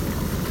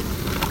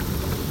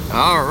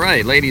All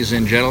right, ladies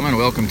and gentlemen,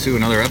 welcome to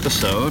another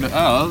episode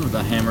of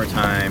the Hammer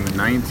Time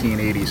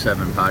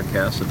 1987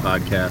 podcast, a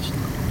podcast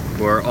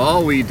where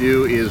all we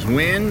do is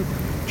win,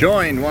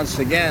 joined once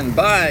again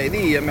by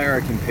the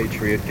American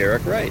patriot,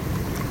 Garrick Wright.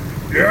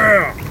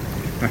 Yeah!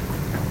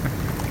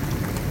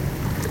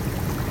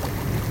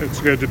 It's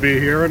good to be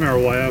here in our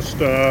last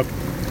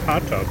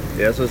hot tub.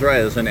 Yes, that's right.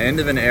 It's an end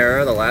of an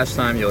era. The last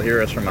time you'll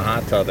hear us from a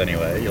hot tub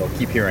anyway. You'll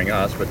keep hearing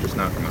us, but just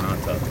not from a hot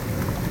tub.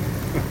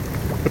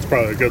 That's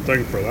probably a good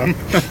thing for them.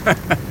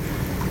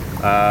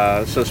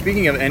 So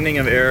speaking of ending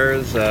of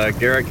eras,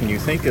 Garrick, can you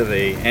think of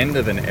a end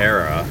of an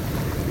era,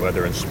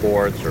 whether in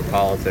sports or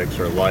politics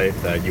or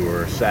life, that you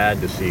were sad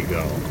to see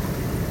go?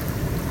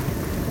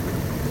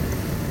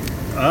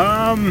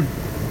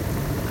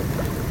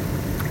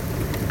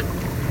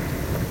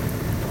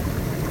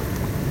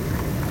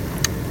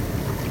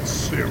 Let's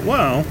see.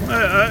 Well,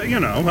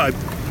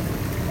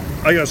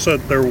 like I said,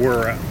 there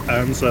were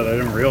ends that I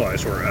didn't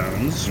realize were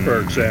ends.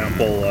 For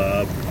example,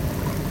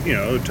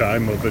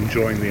 time of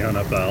enjoying the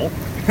NFL.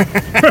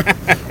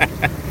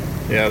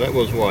 Yeah, that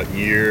was what,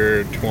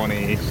 year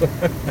 20?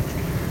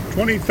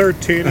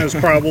 2013 is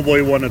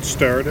probably when it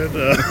started.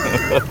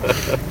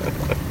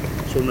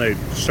 It's when they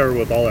started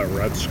with all that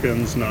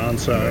Redskins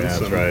nonsense. Yeah,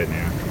 that's right,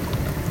 yeah.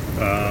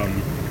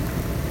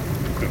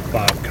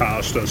 Bob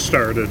Costa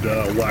started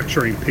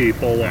lecturing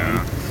people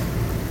on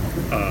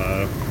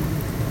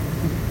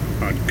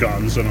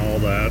guns and all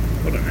that.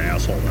 What an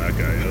asshole that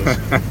guy is.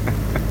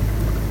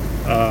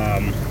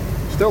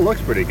 Still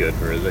looks pretty good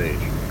for his age.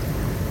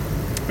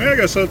 I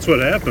guess that's what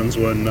happens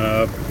when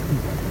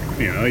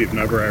you've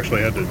never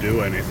actually had to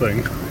do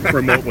anything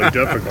remotely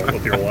difficult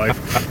with your life.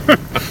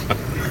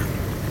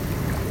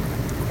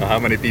 How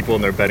many people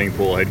in their betting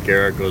pool had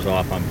Garrick goes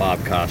off on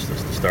Bob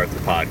Costas to start the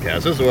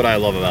podcast? This is what I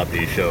love about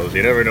these shows.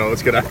 You never know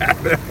what's going to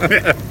happen.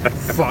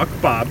 Fuck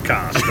Bob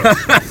Costa.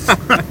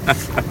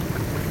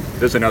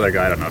 There's another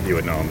guy, I don't know if you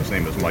would know him. His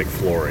name is Mike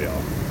Florio.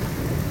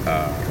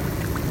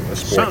 A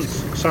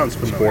sports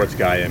familiar. Sports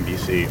guy,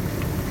 NBC.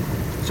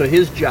 So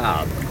his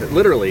job,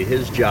 literally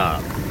his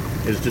job,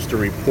 is just to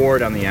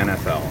report on the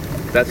NFL.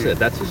 That's it.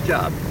 That's his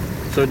job.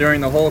 So during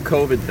the whole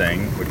COVID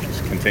thing, which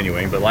is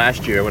continuing, but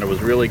last year when it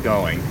was really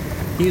going,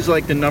 he's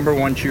like the number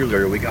one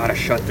cheerleader. We got to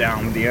shut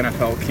down. The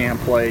NFL can't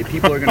play.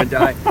 People are going to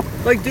die.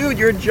 Like, dude,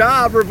 your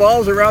job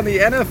revolves around the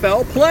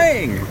NFL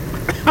playing.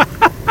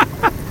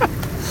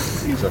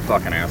 He's a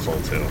fucking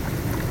asshole, too.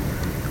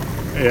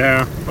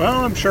 Yeah.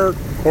 Well, I'm sure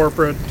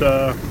corporate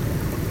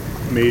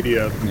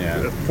media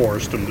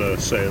forced him to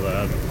say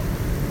that.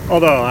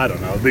 Although, I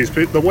don't know.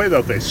 The way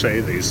that they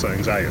say these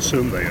things, I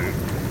assume they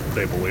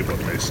believe what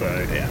they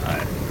say.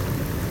 Yeah.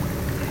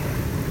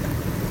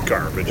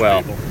 Garbage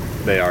people.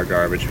 They are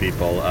garbage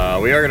people.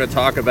 We are going to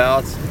talk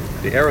about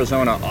the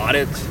Arizona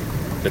audit,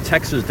 the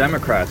Texas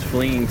Democrats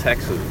fleeing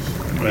Texas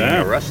and being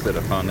arrested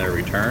upon their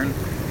return,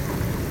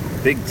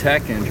 Big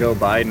Tech and Joe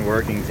Biden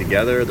working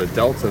together, the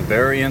Delta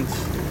variant,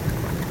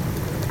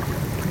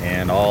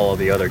 and all of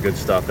the other good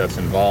stuff that's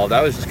involved.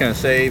 I was just going to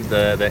say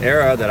the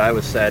era that I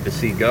was sad to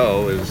see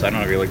go is, I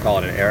don't really call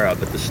it an era,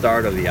 but the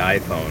start of the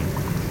iPhone,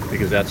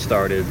 because that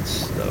started,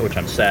 which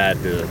I'm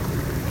sad to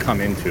come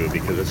into,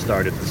 because it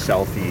started the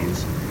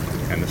selfies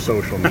and the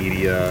social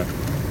media,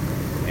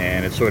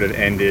 and it sort of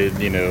ended,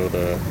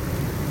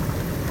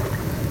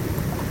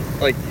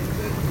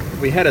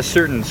 we had a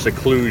certain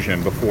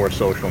seclusion before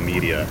social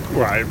media.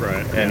 Right.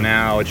 And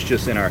now it's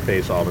just in our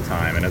face all the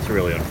time, and it's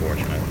really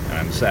unfortunate. And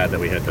I'm sad that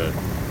we had to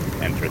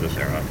enter this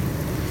era.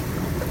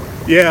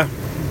 Yeah,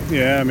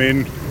 I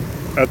mean,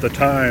 at the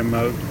time,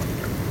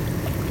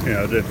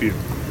 if you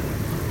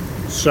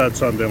said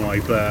something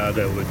like that,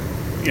 it would,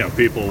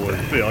 people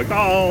would be like,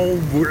 oh,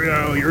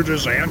 you're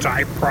just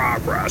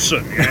anti-progress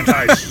and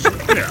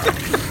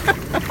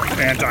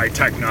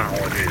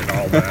anti-technology and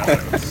all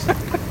that.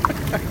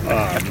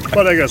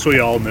 But I guess we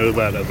all knew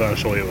that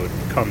eventually it would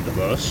come to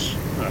this.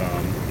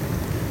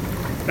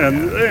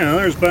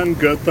 There's been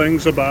good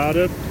things about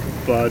it,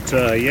 but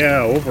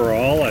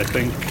overall, I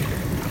think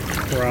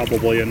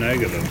probably a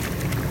negative.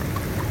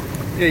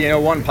 Yeah,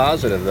 one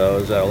positive, though,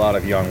 is that a lot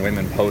of young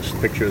women post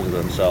pictures of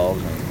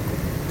themselves and,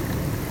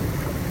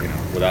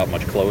 without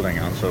much clothing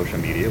on social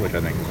media, which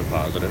I think is a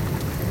positive.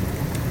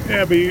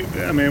 Yeah, but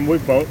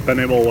we've both been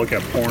able to look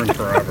at porn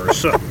forever,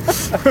 so.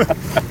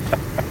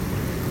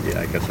 Yeah,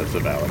 I guess that's a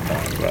valid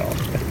point as well.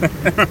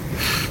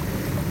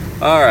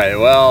 All right,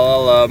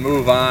 well, I'll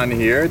move on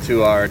here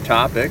to our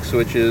topics,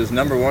 which is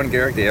number one,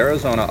 Garrick, the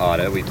Arizona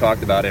audit. We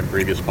talked about in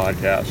previous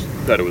podcasts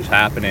that it was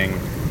happening.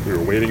 We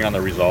were waiting on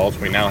the results.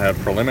 We now have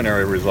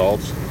preliminary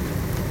results,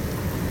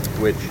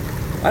 which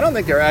I don't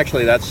think are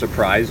actually that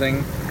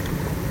surprising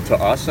to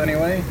us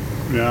anyway.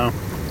 Yeah.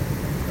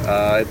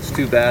 It's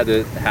too bad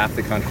that half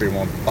the country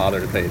won't bother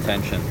to pay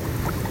attention.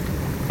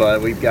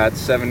 But we've got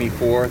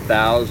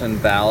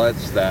 74,000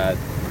 ballots that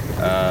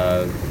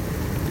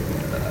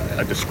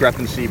a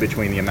discrepancy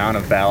between the amount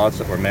of ballots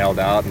that were mailed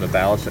out and the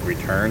ballots that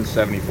returned.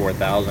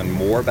 74,000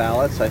 more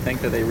ballots, I think,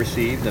 that they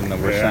received and that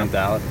were sent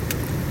out.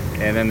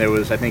 And then there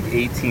was, I think,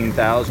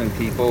 18,000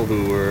 people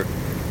who were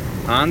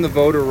on the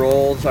voter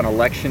rolls on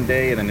election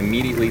day and then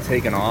immediately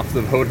taken off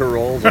the voter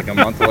rolls like a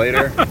month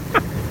later.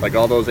 Like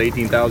all those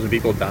 18,000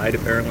 people died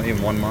apparently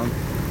in 1 month.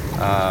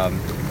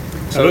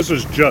 So this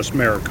is just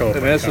Maricopa.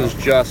 And this is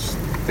just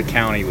the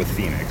county with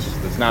Phoenix.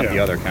 It's not the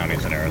other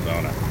counties in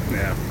Arizona.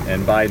 Yeah.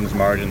 And Biden's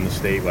margin in the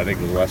state, I think,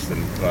 was less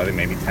than, I think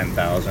maybe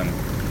 10,000.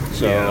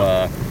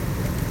 So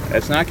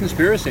it's not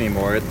conspiracy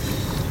anymore.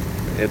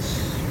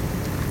 It's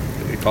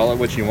you call it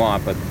what you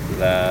want, but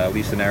at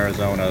least in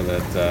Arizona,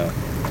 that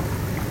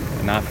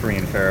not free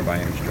and fair by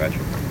any stretch.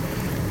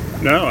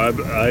 No,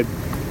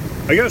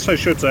 I guess I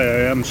should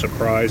say I am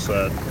surprised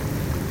that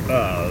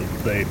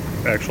they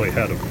actually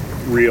had a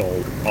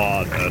real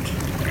audit,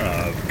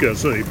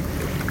 because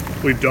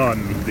we've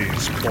done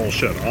these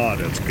bullshit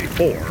audits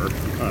before,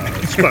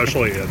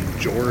 especially in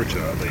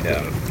Georgia. They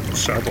did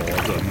several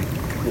of them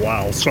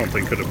while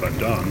something could have been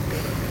done.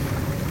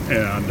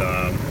 And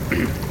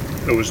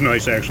it was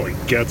nice to actually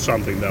get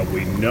something that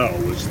we know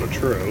is the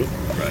truth.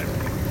 Right.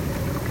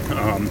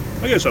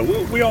 Like I said,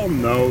 we all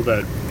know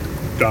that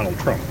Donald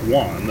Trump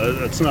won.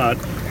 It's not,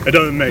 it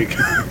doesn't make...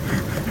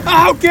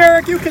 Oh,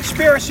 Garrick, you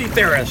conspiracy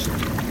theorist!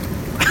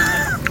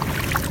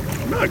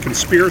 I'm not a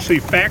conspiracy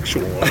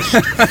factualist.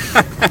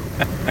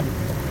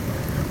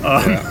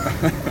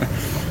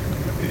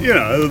 You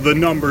know, the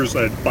numbers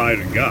that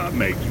Biden got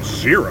make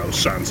zero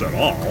sense at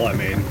all. I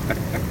mean,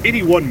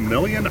 81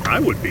 million, I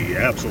would be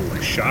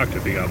absolutely shocked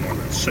if he got more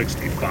than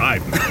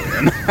 65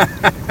 million.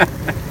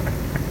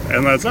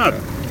 And that's not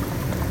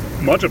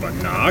much of a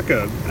knock.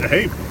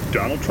 Hey,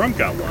 Donald Trump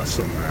got less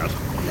than that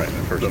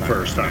the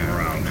first time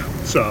around.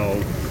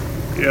 So,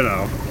 you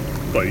know,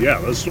 but yeah,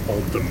 this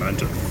old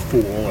demented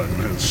fool and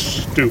his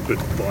stupid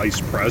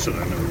vice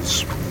president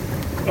is,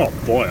 oh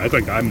boy, I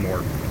think I'm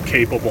more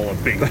capable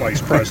of being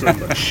vice president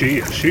than she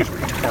is. She's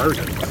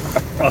retarded.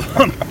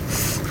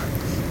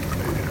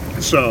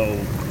 So,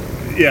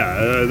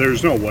 yeah,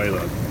 there's no way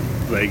that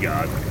they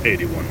got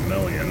 81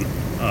 million.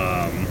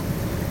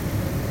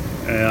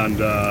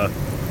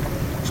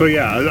 So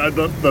yeah,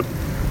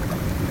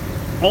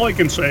 all I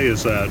can say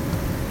is that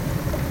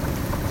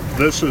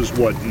this is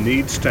what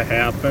needs to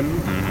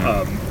happen.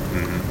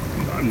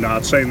 I'm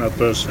not saying that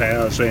this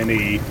has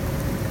any.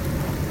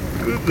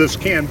 This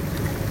can't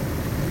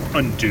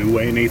undo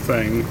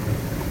anything.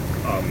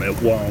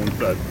 It won't.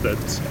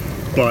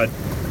 But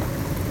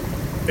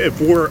if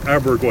we're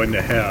ever going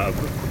to have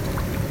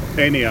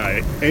any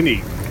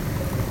idea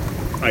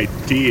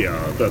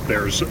that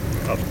there's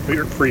a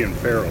free and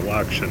fair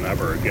election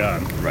ever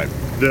again, right,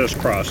 this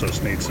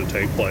process needs to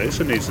take place.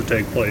 It needs to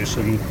take place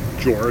in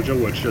Georgia,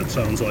 which it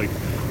sounds like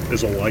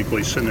is a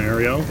likely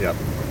scenario. Yep.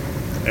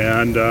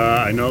 And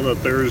I know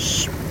that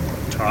there's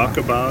talk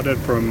about it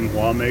from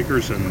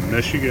lawmakers in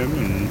Michigan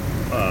and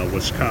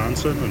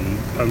Wisconsin and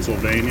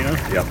Pennsylvania.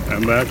 Yep.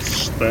 And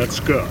that's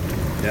good.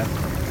 Yeah.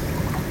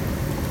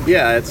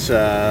 Yeah, it's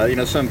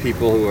some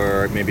people who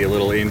are maybe a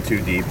little in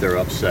too deep, they're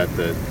upset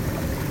that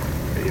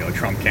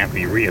Trump can't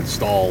be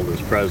reinstalled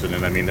as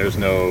president. I mean, there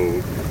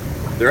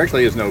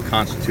actually is no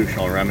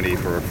constitutional remedy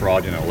for a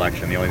fraudulent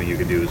election. The only thing you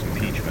could do is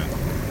impeachment.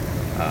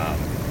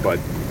 But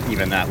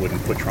even that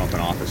wouldn't put Trump in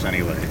office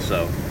anyway.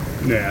 So,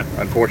 yeah,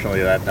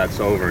 unfortunately, that's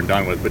over and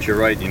done with. But you're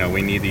right.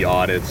 We need the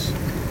audits,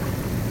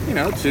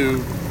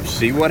 to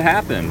see what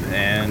happened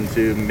and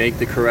to make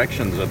the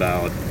corrections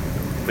about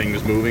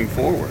things moving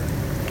forward.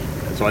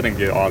 And so I think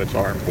the audits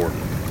are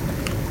important.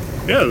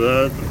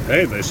 Yeah,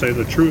 hey, they say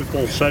the truth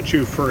will set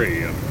you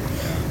free.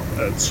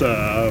 It's,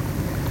 I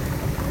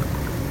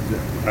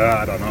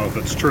don't know if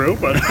it's true,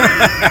 but...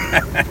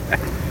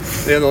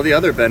 The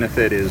other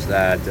benefit is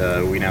that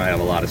we now have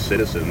a lot of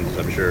citizens.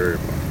 I'm sure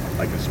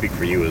I can speak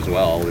for you as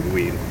well.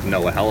 We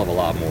know a hell of a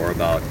lot more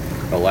about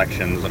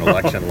elections and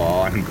election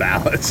law and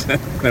ballots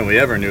than we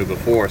ever knew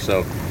before.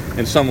 So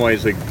in some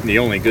ways, the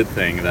only good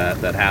thing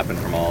that happened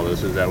from all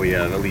this is that we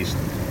have at least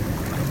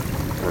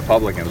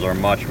Republicans are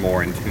much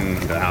more in tune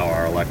to how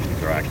our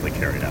elections are actually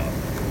carried out.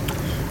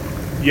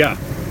 Yeah,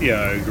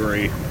 I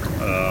agree.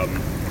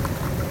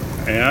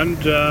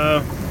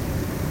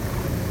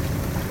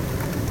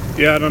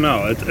 Yeah, I don't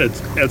know.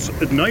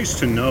 It's nice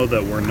to know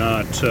that we're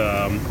not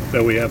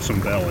that we have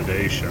some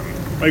validation.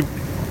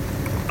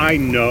 I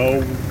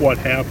know what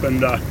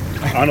happened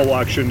on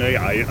election day.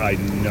 I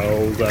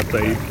know that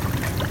they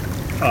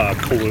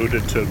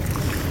colluded to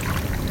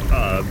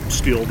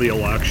steal the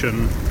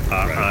election.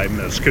 Right. I'm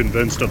as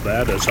convinced of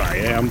that as I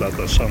am that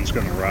the sun's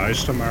going to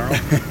rise tomorrow.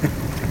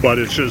 But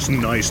it's just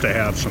nice to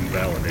have some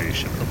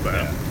validation of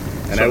that. Yeah.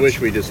 And so I wish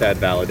we just had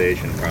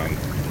validation from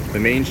the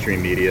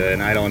mainstream media,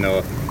 and I don't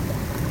know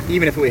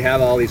even if we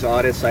have all these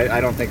audits, I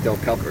don't think they'll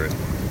cover it.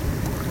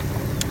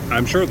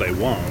 I'm sure they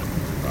won't.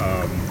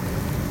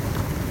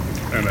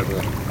 And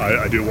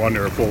I do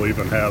wonder if we'll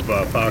even have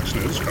Fox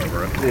News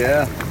cover it.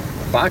 Yeah.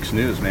 Fox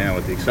News, man,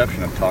 with the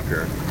exception of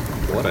Tucker,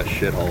 what a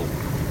shithole.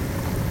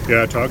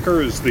 Yeah,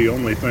 Tucker is the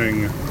only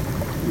thing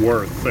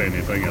worth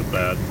anything at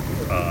that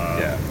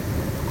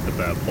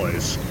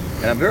place.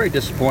 And I'm very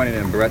disappointed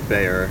in Brett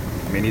Baer.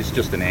 I mean, he's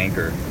just an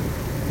anchor.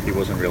 he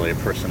wasn't really a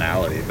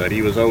personality, but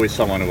he was always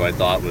someone who I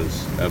thought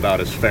was about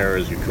as fair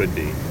as you could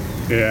be.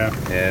 Yeah.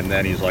 And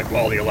then he's like,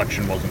 well, the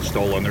election wasn't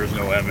stolen, there's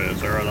no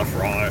evidence, there was a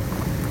fraud.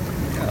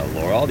 Oh,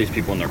 Lord, all these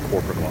people in their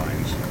corporate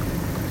lines.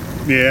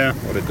 Yeah.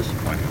 What a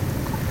disappointment.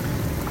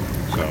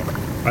 So,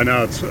 I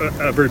know it's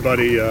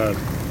everybody,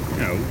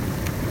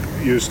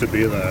 used to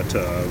be that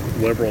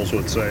liberals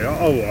would say,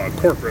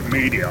 corporate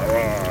media,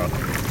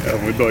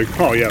 and we'd be like,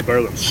 oh yeah,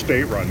 better than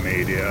state-run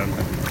media.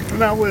 And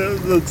now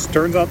it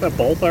turns out that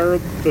both are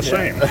the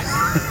same.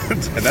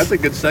 And that's a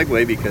good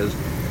segue because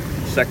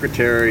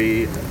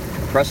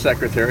Press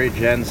Secretary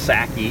Jen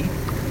Psaki,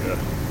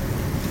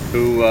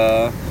 who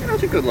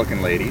is a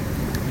good-looking lady.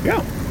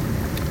 Yeah.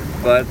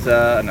 But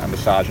a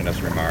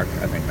misogynist remark,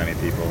 I think many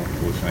people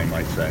listening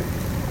might say.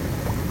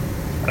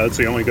 That's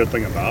the only good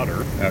thing about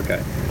her.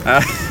 Okay.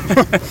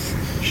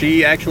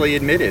 She actually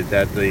admitted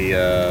that the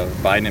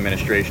Biden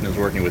administration is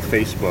working with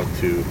Facebook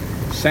to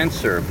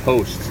censor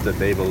posts that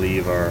they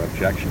believe are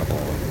objectionable,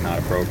 not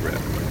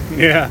appropriate.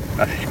 Yeah.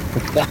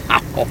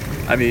 Wow.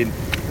 I mean,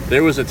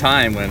 there was a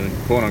time when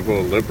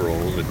quote-unquote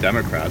liberals and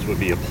Democrats would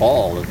be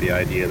appalled at the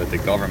idea that the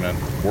government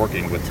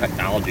working with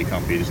technology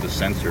companies to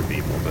censor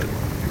people, but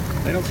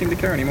they don't seem to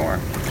care anymore.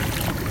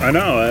 I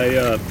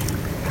know.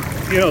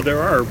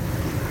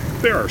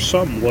 There are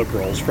some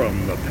liberals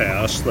from the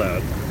past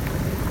that,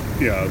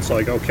 it's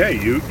like, okay,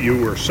 you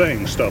were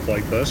saying stuff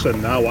like this,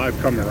 and now I've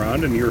come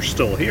around, and you're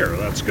still here.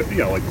 That's good.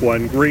 Like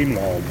Glenn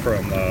Greenwald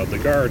from The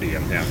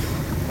Guardian,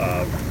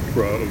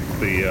 wrote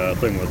the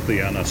thing with the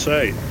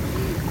NSA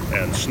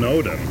and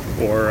Snowden,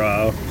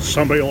 or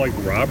somebody like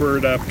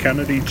Robert F.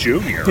 Kennedy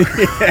Jr.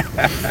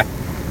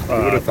 Who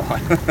would have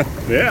thought?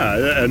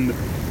 Yeah, and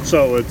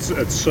so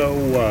it's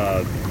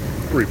so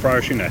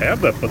refreshing to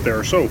have that, but there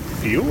are so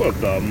few of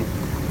them.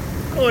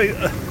 Like,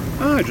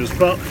 I just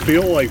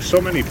feel like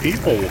so many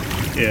people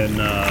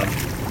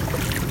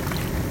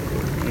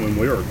when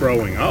we were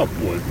growing up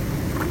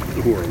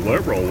who were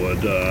liberal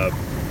would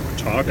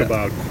talk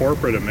about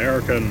corporate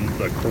America and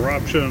the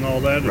corruption and all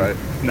that. Right.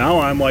 And now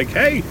I'm like,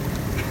 hey,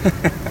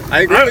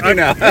 I agree with you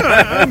now.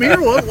 I'm here.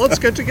 Let's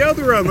get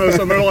together on this.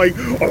 And they're like,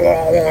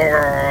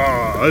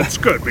 it's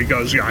good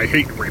because I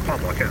hate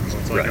Republicans.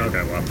 It's like,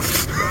 okay, well.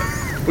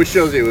 Which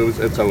shows you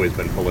it's always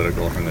been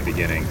political from the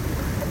beginning.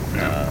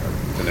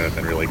 And there have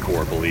been really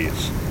core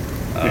beliefs.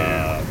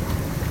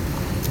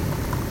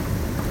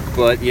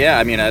 But yeah,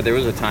 I mean, there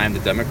was a time the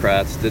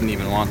Democrats didn't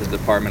even want the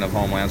Department of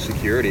Homeland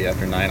Security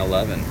after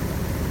 9/11.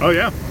 Oh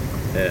yeah.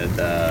 And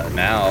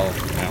now...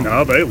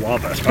 No, they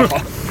love it.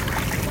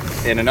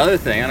 And another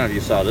thing, I don't know if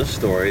you saw this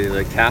story,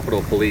 the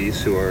Capitol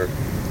Police, who are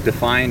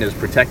defined as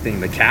protecting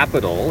the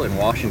Capitol in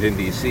Washington,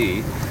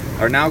 D.C.,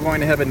 are now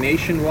going to have a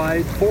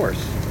nationwide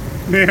force.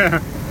 Yeah.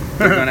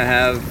 They're going to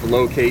have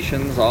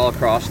locations all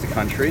across the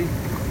country.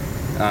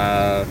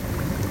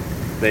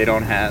 They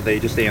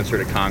just answer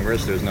to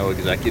Congress. There's no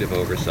executive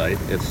oversight.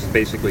 It's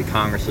basically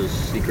Congress's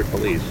secret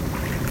police.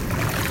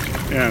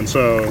 And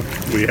so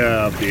we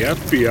have the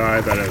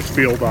FBI that has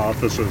field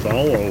offices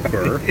all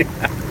over.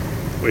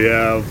 We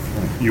have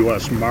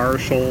U.S.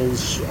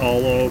 Marshals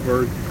all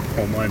over.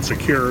 Homeland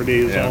Security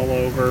is all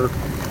over.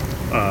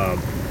 I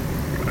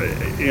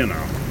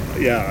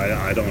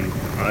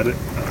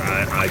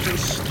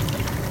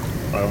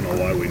don't know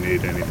why we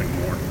need anything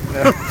more.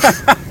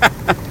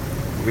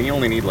 We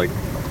only need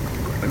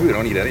maybe we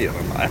don't need any of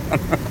them. I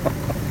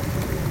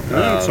don't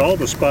know. It's all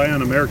to spy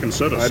on American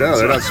citizens. I know,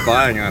 they're not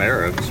spying on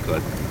Arabs,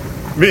 but...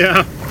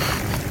 Yeah.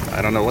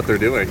 I don't know what they're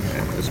doing.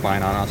 They're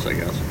spying on us, I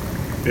guess.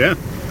 Yeah.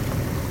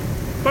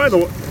 By the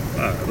way,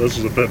 this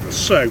is a bit of a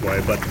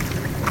segue, but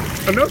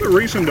another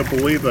reason to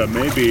believe that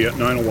maybe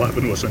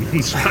 9/11 was an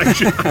inside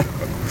job.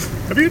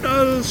 Have you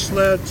noticed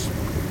that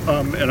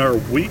in our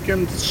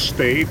weakened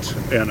state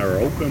and our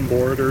open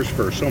borders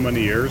for so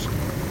many years,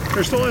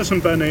 there still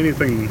hasn't been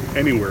anything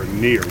anywhere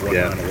near what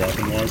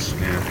 9/11 was?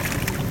 Yeah.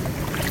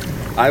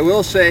 I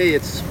will say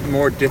it's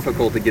more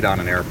difficult to get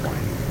on an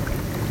airplane.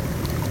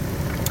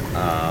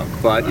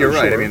 But you're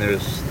right. Sure. I mean,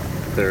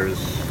 there's.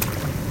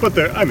 But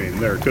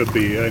there could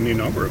be any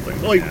number of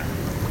things. Like,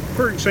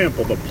 for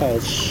example, the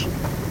Pulse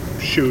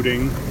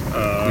shooting.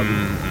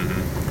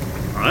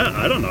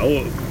 I don't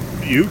know.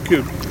 You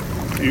could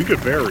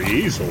very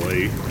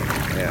easily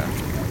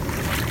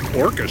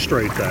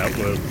orchestrate that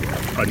with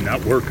a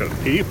network of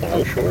people.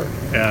 Oh, sure.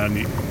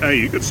 And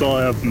you could still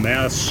have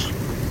mass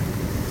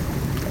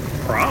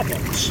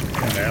problems,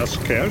 mass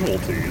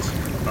casualties.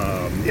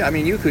 I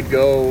mean, you could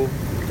go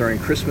during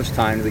Christmas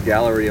time to the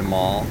Galleria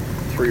Mall,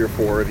 3 or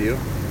 4 of you,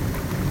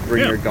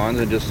 bring your guns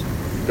and just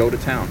go to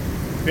town.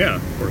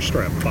 Yeah, or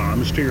strap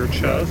bombs to your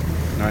chest,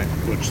 right.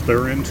 Which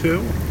they're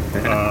into.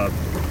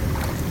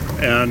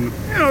 And,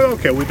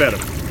 okay, we've had a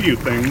few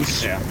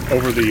things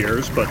over the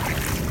years, but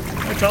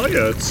I tell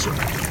you, it's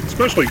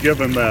especially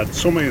given that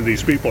so many of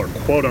these people are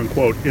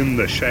quote-unquote in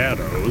the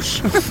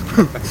shadows.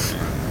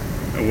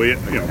 And we,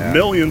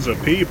 millions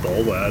of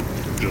people that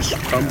just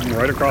come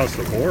right across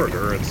the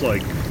border. It's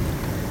like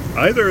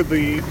either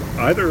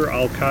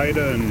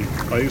Al-Qaeda and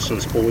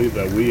ISIS believe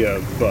that we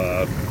have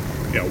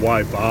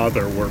why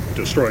bother? We're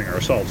destroying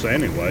ourselves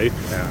anyway.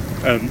 Yeah.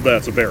 And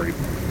that's a very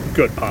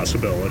good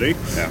possibility.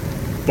 Yeah.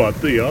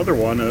 But the other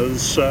one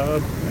is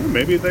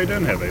maybe they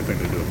didn't have anything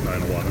to do with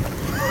 9/11.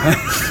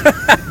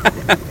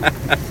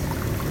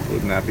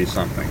 Wouldn't that be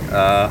something?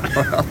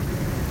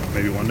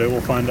 Maybe one day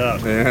we'll find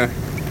out. Yeah.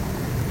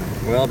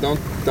 Well,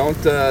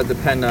 don't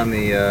depend on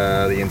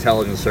the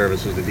intelligence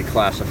services to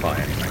declassify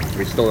anything.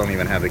 We still don't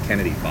even have the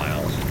Kennedy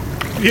files.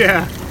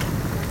 Yeah.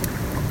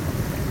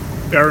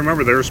 I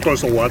remember they were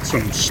supposed to let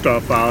some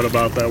stuff out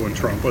about that when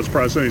Trump was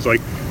president. He's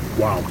like,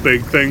 wow,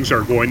 big things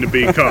are going to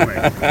be coming.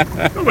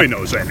 Nobody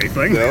knows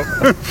anything. Nope.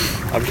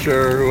 I'm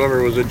sure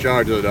whoever was in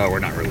charge of it, we're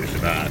not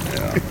releasing that.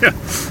 Yeah. Yeah.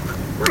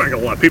 We're not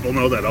going to let people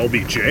know that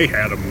LBJ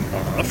had him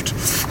offed.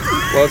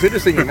 Well, it's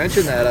interesting you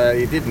mentioned that.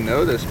 You didn't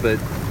know this, but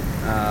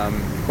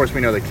of course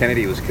we know that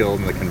Kennedy was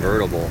killed in the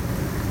convertible.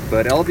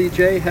 But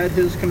LBJ had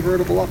his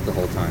convertible up the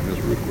whole time. His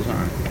roof was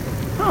on.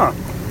 Huh.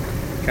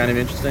 Kind of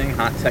interesting.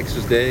 Hot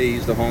Texas day.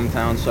 He's the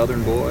hometown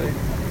Southern boy.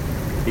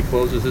 He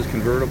closes his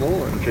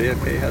convertible, and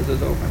JFK has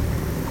his open.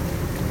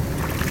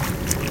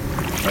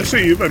 I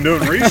see you've been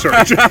doing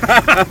research.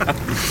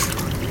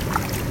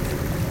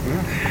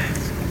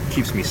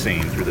 Keeps me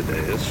sane through the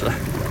days. Yeah.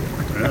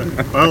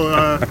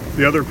 Well,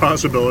 the other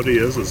possibility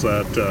is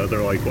that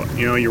they're like, well,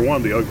 you're one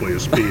of the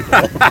ugliest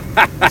people.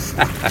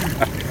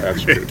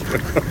 That's true.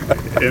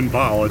 In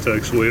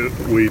politics,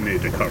 we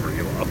need to cover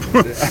you up.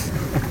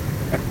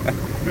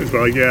 It's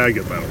like, yeah, I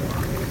get that a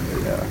lot.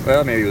 Yeah.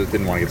 Well, maybe he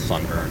didn't want to get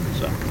sunburned,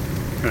 so.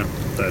 Yeah,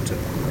 that's it.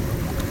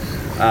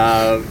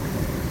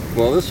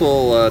 Well, this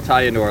will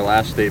tie into our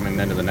last statement and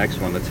then to the next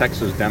one. The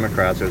Texas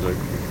Democrats, there's a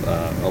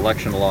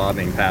election law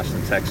being passed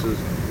in Texas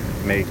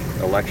to make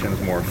elections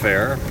more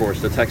fair. Of course,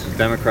 the Texas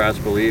Democrats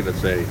believe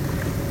it's a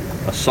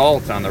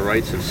assault on the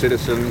rights of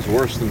citizens,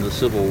 worse than the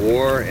Civil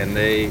War, and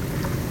they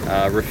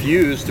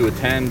refused to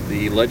attend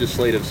the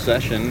legislative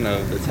session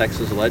of the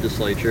Texas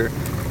legislature.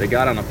 They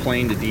got on a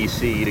plane to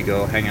D.C. to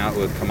go hang out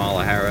with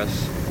Kamala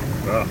Harris.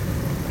 Ugh.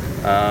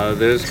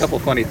 There's a couple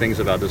funny things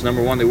about this.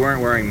 Number one, they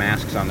weren't wearing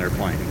masks on their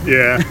plane.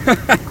 Yeah,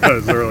 that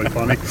was really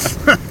funny.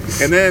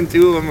 And then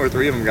 2 of them or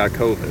 3 of them got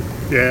COVID.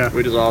 Yeah.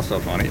 Which is also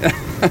funny.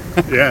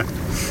 Yeah.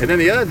 And then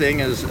the other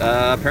thing is,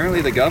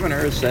 apparently the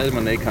governor said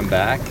when they come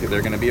back,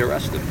 they're going to be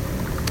arrested.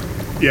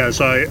 Yes,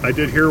 I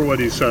did hear what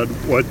he said.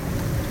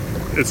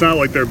 It's not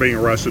like they're being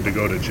arrested to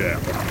go to jail.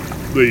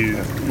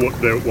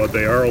 What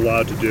they are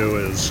allowed to do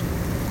is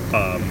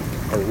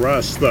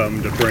arrest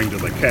them to bring to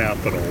the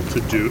Capitol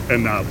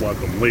and not let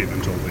them leave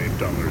until they've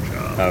done their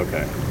job.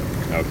 Okay.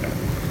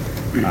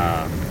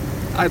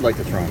 I'd like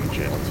to throw them in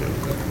jail too.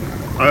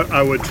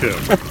 I would too.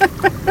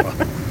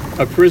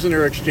 A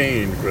prisoner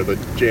exchange for the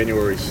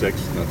January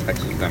 6th and the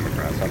Texas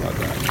Democrats. How about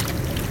that?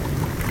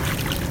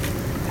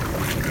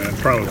 I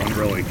probably wouldn't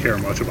really care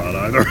much about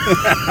either.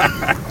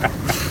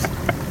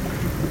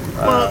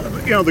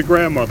 Well, the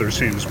grandmother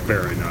seems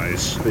very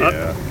nice.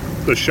 Yeah.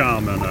 The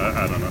shaman,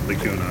 I don't know, the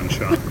Yunnan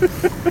shaman.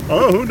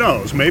 Oh, who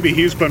knows? Maybe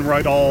he's been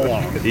right all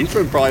along. He's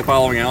been probably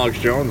following Alex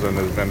Jones and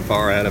has been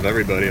far ahead of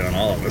everybody on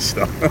all of this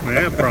stuff.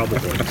 Yeah,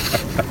 probably.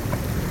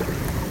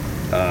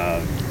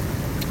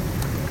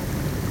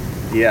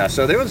 Yeah,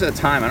 so there was a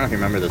time, I don't know if you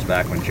remember this,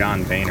 back when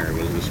John Boehner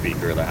was the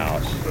Speaker of the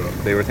House.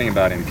 They were thinking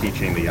about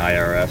impeaching the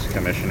IRS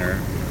commissioner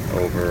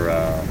over...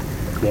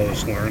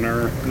 Lois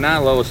Lerner?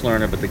 Not Lois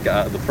Lerner, but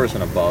the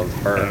person above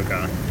her.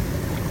 Okay.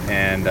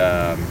 And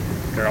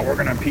we're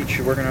going to impeach.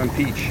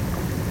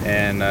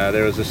 And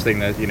there was this thing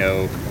that,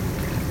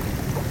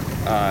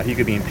 he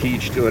could be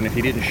impeached, and if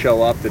he didn't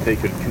show up, that they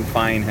could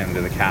confine him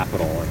to the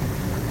Capitol. And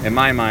in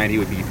my mind, he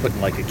would be put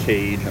in like a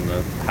cage on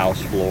the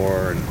House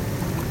floor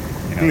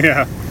and,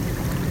 Yeah.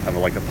 have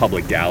like a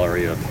public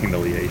gallery of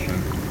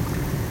humiliation.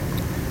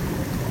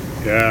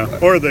 Yeah,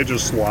 or they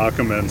just lock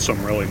him in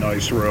some really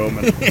nice room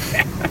and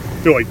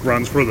he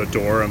runs for the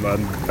door, and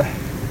then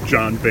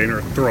John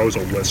Boehner throws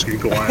a whiskey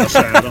glass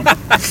at him.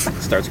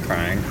 Starts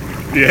crying.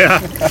 Yeah.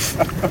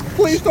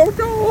 Please don't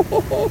go.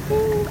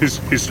 He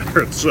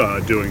starts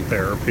doing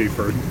therapy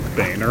for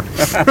Boehner.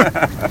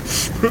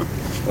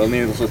 Well,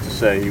 needless to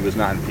say, he was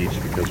not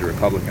impeached because the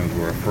Republicans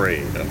were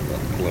afraid of the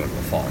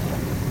political fallout.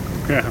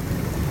 Yeah.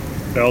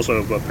 They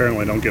also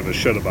apparently don't give a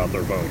shit about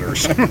their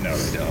voters. No,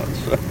 they don't.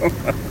 So.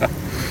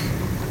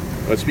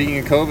 But speaking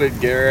of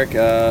COVID, Garrick,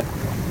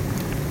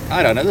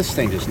 I don't know, this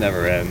thing just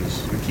never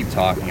ends. We keep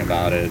talking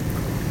about it.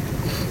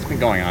 It's been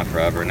going on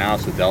forever. Now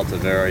it's the Delta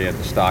variant.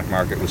 The stock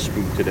market was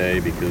spooked today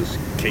because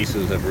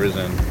cases have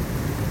risen.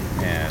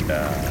 And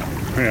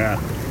Yeah.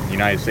 the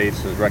United States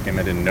has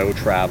recommended no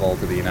travel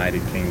to the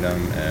United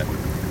Kingdom. And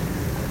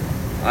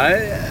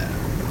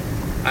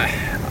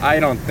I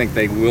don't think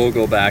they will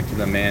go back to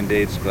the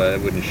mandates, but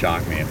it wouldn't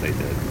shock me if they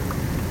did.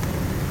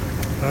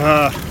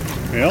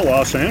 Yeah,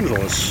 Los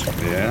Angeles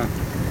Yeah.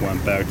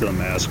 went back to the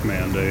mask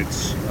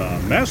mandates.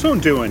 Masks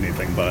don't do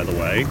anything, by the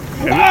way.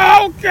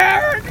 Oh,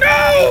 Garrett,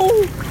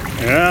 no!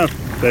 Yeah,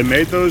 they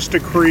made those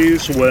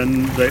decrees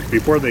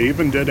before they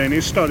even did any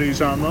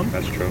studies on them.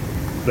 That's true.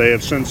 They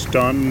have since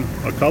done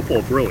a couple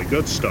of really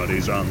good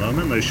studies on them,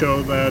 and they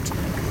show that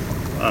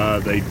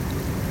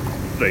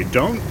They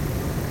don't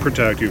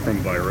protect you from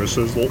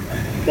viruses,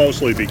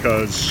 mostly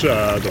because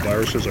the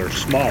viruses are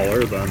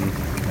smaller than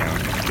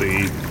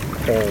the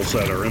holes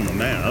that are in the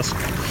mask.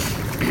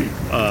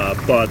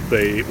 But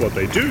what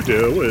they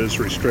do is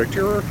restrict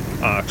your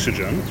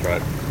oxygen.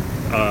 That's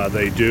right.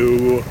 They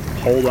do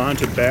hold on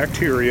to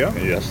bacteria.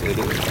 Yes, they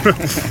do.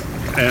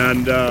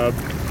 And,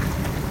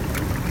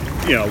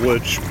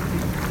 which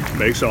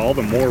makes it all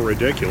the more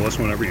ridiculous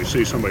whenever you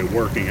see somebody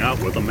working out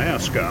with a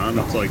mask on.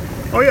 It's like,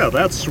 oh yeah,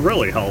 that's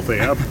really healthy.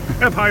 Have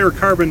higher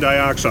carbon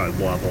dioxide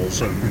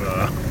levels and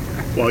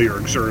while you're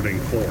exerting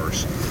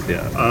force.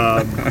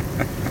 Yeah.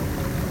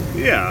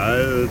 Yeah,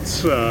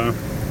 it's I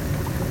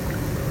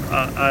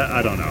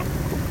don't know.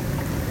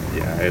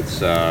 Yeah,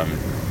 it's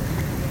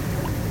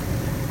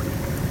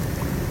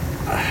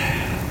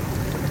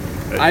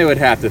I would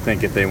have to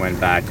think if they went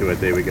back to it,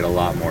 they would get a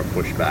lot more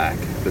pushback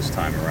this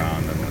time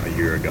around than a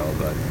year ago.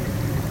 But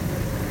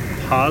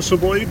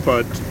possibly,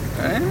 but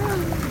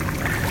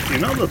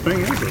the thing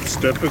is, it's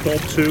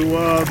difficult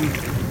to.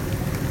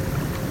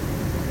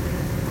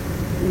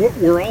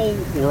 We're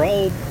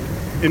all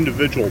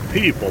individual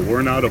people.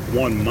 We're not of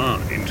one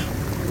mind.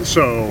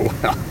 So,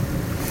 well,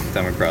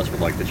 Democrats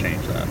would like to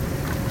change that.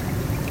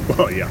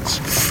 Well, yes.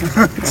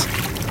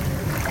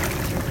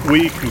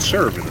 We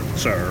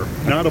conservatives are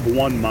not of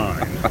one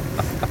mind.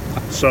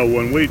 So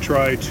when we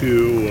try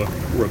to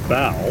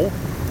rebel,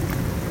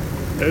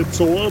 it's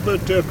a little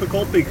bit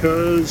difficult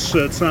because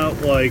it's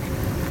not like,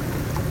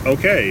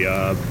 okay,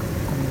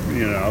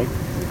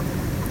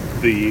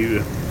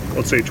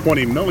 let's say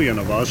 20 million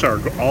of us are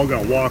all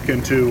going to walk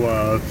into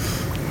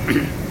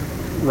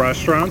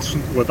restaurants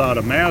without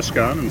a mask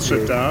on and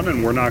sit down,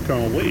 and we're not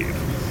going to leave.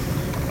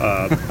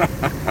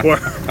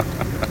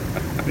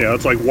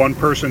 It's like one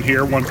person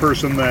here, one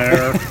person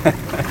there,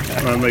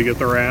 and they get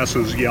their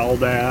asses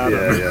yelled at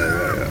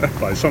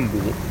by some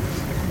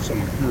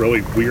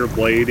really weird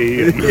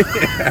lady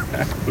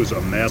who's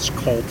a mask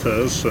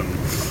cultist and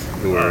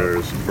who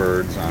wears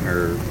birds on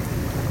her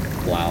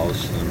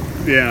blouse. And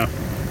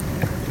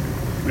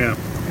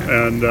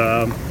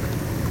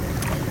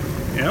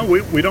and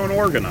we don't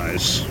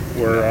organize.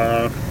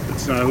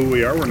 It's not who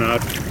we are. We're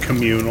not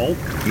communal.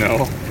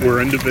 No,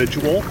 we're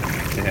individual.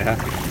 Yeah.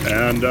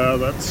 And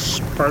that's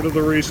part of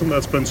the reason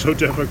that's been so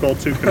difficult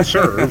to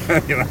conserve.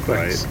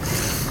 Right.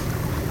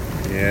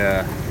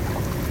 Yeah.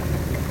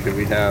 Could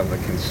we have a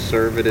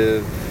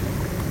conservative...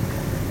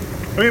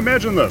 I mean,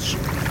 imagine this.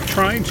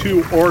 Trying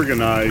to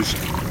organize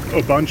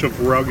a bunch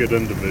of rugged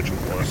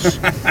individualists.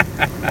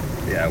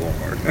 Yeah, it won't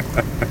work.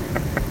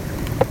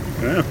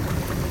 Yeah.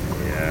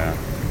 Yeah.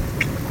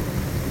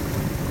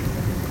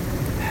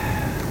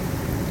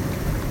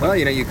 Well,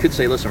 you could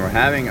say, listen, we're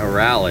having a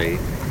rally.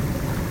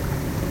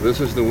 This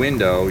is the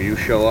window. You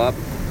show up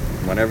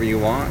whenever you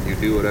want. You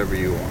do whatever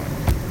you want.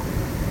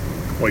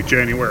 Like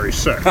January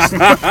 6th.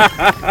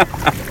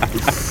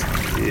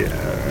 Yeah.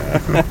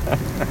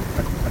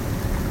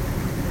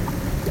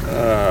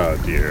 Oh,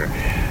 dear.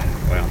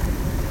 Well,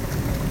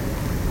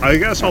 I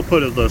guess I'll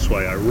put it this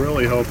way. I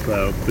really hope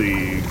that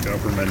the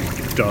government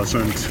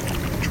doesn't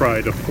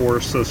try to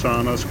force this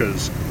on us,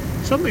 because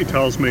something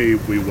tells me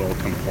we will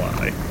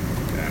comply.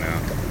 I know.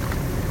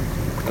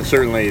 Well,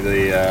 certainly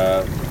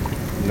the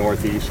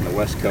Northeast and the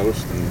West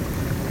Coast and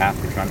half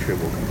the country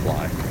will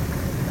comply.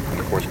 And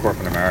of course,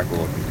 corporate America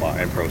will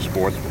comply, and pro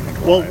sports will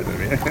comply. Well,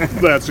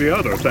 that's the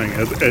other thing.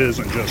 It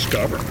isn't just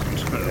government.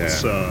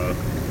 It's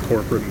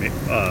corporate,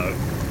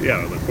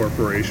 the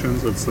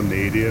corporations, it's the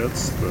media,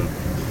 it's the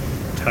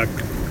tech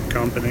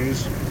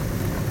companies.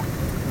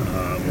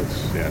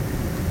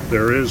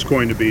 There is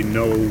going to be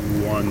no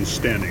one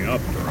standing up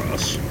for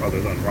us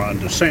other than Ron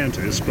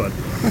DeSantis, but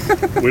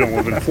we don't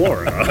live in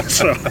Florida,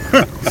 so...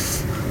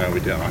 No, we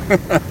don't.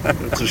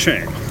 It's a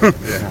shame.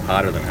 Yeah,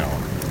 hotter than hell.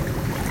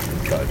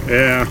 But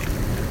yeah.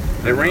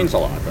 It rains a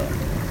lot, though.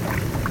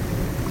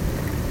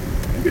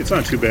 Maybe it's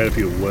not too bad if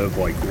you live,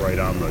 like, right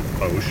on the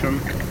ocean.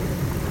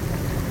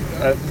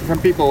 From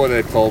people,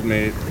 they've told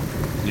me,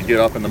 you get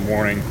up in the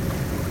morning,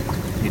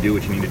 you do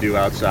what you need to do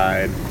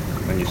outside,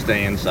 then you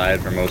stay inside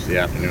for most of the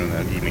afternoon, and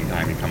then evening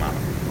time you come out.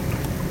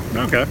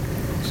 Okay.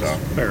 So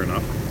fair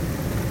enough.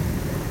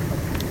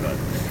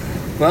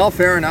 Well,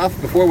 fair enough.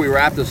 Before we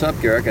wrap this up,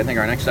 Garrick, I think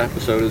our next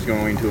episode is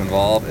going to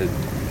involve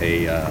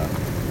a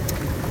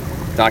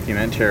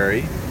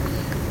documentary.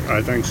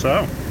 I think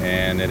so.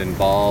 And it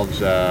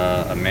involves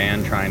a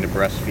man trying to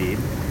breastfeed.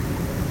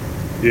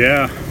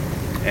 Yeah.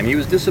 And he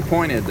was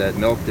disappointed that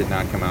milk did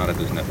not come out of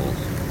his nipples.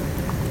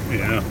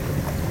 Yeah.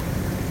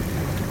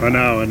 I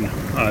know, and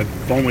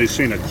I've only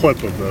seen a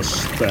clip of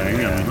this thing,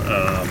 and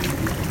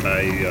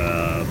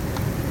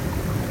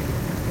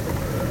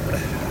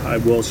I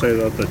will say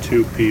that the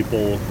two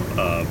people,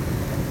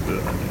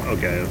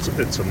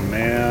 it's a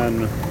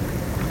man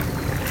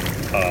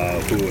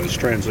who has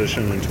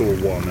transitioned into a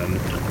woman,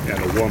 and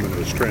a woman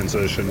who's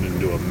transitioned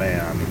into a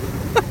man.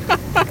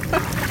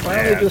 Why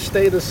don't they just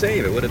stay the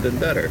same? It would have been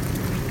better.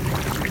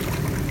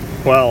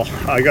 Well,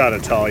 I gotta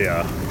tell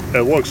you,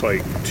 it looks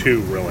like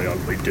two really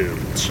ugly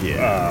dudes.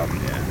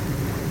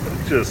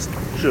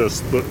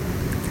 just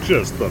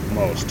the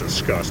most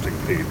disgusting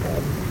people.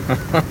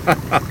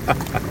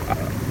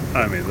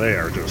 I mean, they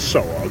are just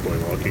so ugly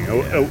looking.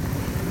 Yeah.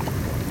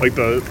 Like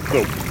the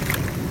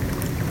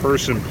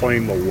person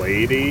playing the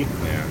lady,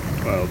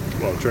 well,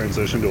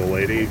 transition to a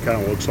lady,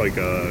 kind of looks like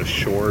a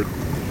short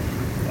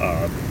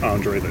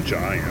Andre the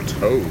Giant.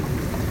 Oh.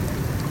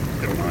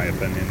 In my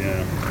opinion,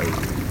 yeah.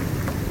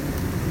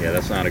 Yeah,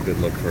 that's not a good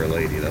look for a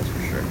lady, that's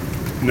for sure.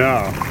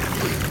 No.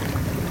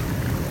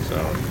 So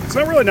It's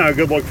not a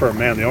good look for a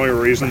man. The only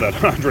reason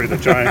that Andre the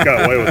Giant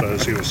got away with it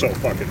is he was so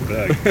fucking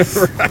big.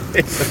 right.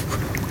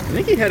 I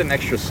think he had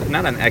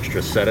not an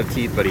extra set of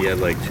teeth, but he had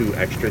like 2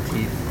 extra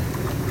teeth.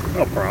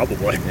 Oh,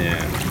 probably. Yeah.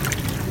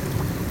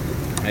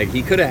 Like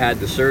he could have had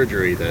the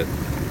surgery that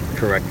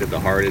corrected the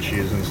heart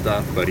issues and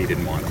stuff, but he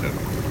didn't want to.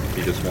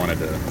 He just wanted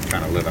to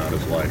kind of live out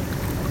his life.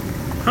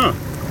 Huh.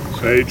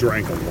 So he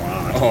drank a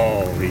lot.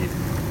 Oh, he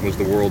was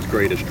the world's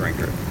greatest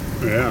drinker.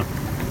 Yeah.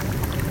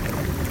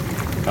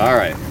 All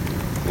right.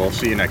 We'll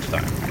see you next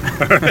time.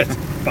 All right.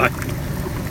 Bye.